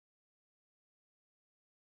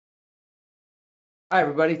Hi,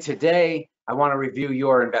 everybody. Today, I want to review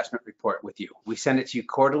your investment report with you. We send it to you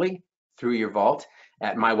quarterly through your vault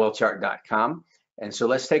at mywealthchart.com. And so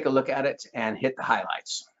let's take a look at it and hit the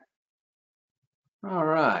highlights. All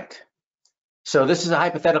right. So this is a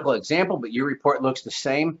hypothetical example, but your report looks the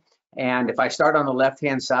same. And if I start on the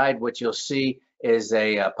left-hand side, what you'll see is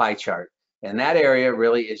a pie chart. And that area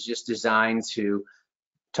really is just designed to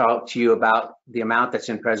talk to you about the amount that's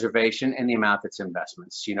in preservation and the amount that's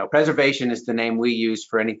investments. You know, preservation is the name we use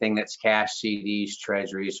for anything that's cash, CDs,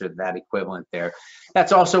 treasuries, or that equivalent there.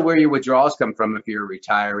 That's also where your withdrawals come from if you're a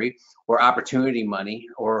retiree, or opportunity money,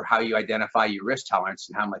 or how you identify your risk tolerance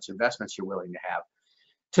and how much investments you're willing to have.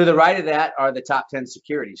 To the right of that are the top 10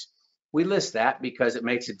 securities. We list that because it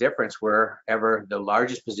makes a difference wherever the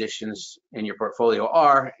largest positions in your portfolio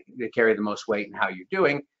are. They carry the most weight in how you're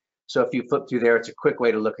doing. So if you flip through there, it's a quick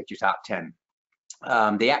way to look at your top 10.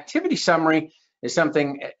 The activity summary is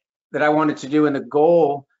something that I wanted to do, and the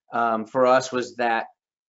goal for us was that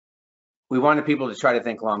we wanted people to try to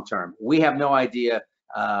think long term. We have no idea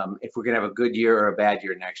if we're going to have a good year or a bad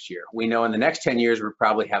year next year. We know in the next 10 years we'll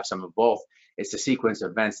probably have some of both. It's the sequence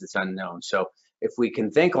of events that's unknown. So if we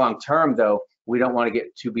can think long term, though, we don't want to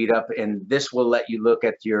get too beat up, and this will let you look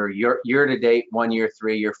at your year-to-date, 1 year,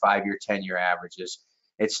 3 year, 5 year, 10-year averages.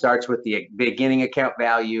 It starts with the beginning account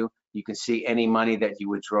value. You can see any money that you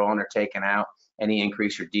withdrawn or taken out, any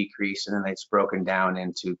increase or decrease, and then it's broken down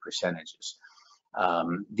into percentages.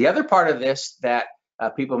 The other part of this that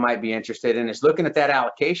people might be interested in is looking at that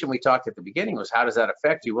allocation we talked at the beginning. Was how does that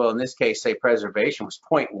affect you? Well, in this case, say preservation was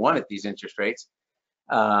 0.1 at these interest rates,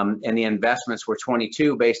 and the investments were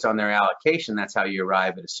 22 based on their allocation. That's how you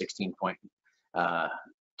arrive at a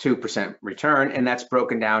 16.2% return, and that's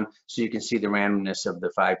broken down so you can see the randomness of the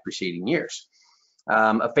 5 preceding years.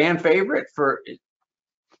 A fan favorite for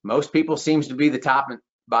most people seems to be the top and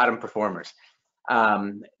bottom performers.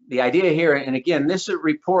 The idea here, and again, this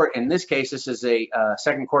report, in this case, this is a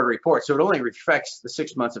second quarter report, so it only reflects the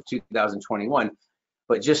 6 months of 2021.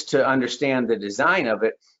 But just to understand the design of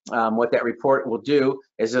it, what that report will do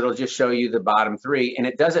is it'll just show you the bottom 3, and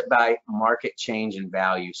it does it by market change in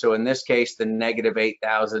value. So in this case, the negative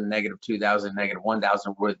 8,000, negative 2,000, negative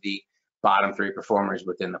 1,000 were the bottom 3 performers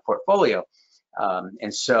within the portfolio.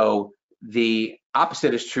 And so the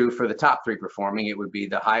opposite is true for the top 3 performing. It would be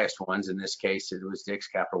the highest ones. In this case, it was Dick's,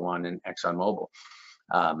 Capital One, and ExxonMobil.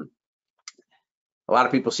 A lot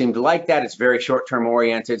of people seem to like that. It's very short-term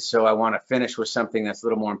oriented, so I want to finish with something that's a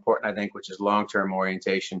little more important, I think, which is long-term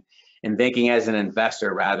orientation and thinking as an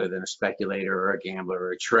investor rather than a speculator or a gambler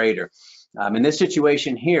or a trader. In this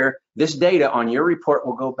situation here, this data on your report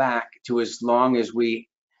will go back to as long as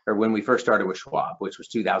when we first started with Schwab, which was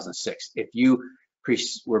 2006. If you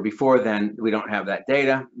were before then, we don't have that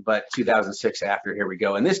data, but 2006 after, here we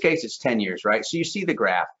go. In this case, it's 10 years, right? So you see the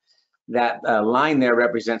graph. That line there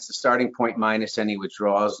represents the starting point minus any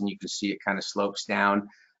withdrawals, and you can see it kind of slopes down.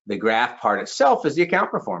 The graph part itself is the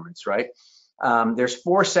account performance, right? There's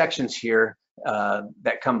 4 sections here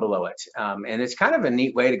that come below it, and it's kind of a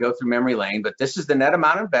neat way to go through memory lane, but this is the net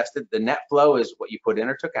amount invested. The net flow is what you put in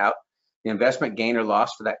or took out. The investment gain or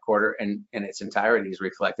loss for that quarter and in its entirety is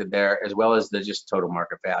reflected there, as well as the just total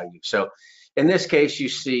market value. So in this case, you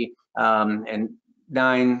see, and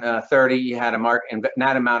 9/30, you had a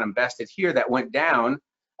net amount invested here that went down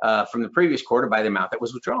from the previous quarter by the amount that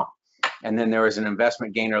was withdrawn. And then there was an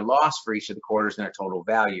investment gain or loss for each of the quarters in their total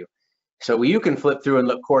value. So you can flip through and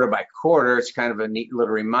look quarter by quarter. It's kind of a neat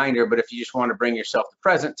little reminder, but if you just want to bring yourself to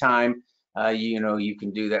present time, you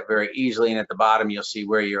can do that very easily. And at the bottom, you'll see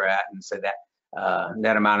where you're at and say that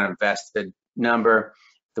net amount invested number,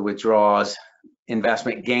 the withdrawals,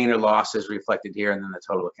 investment gain or loss is reflected here, and then the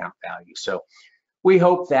total account value. So we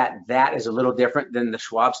hope that that is a little different than the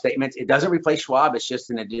Schwab statement. It doesn't replace Schwab. It's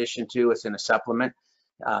just an addition to, it's in a supplement.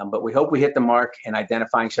 But we hope we hit the mark in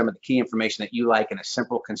identifying some of the key information that you like in a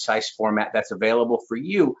simple, concise format that's available for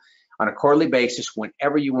you on a quarterly basis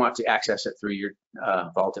whenever you want to access it through your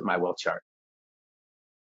vault at My Wealth Chart.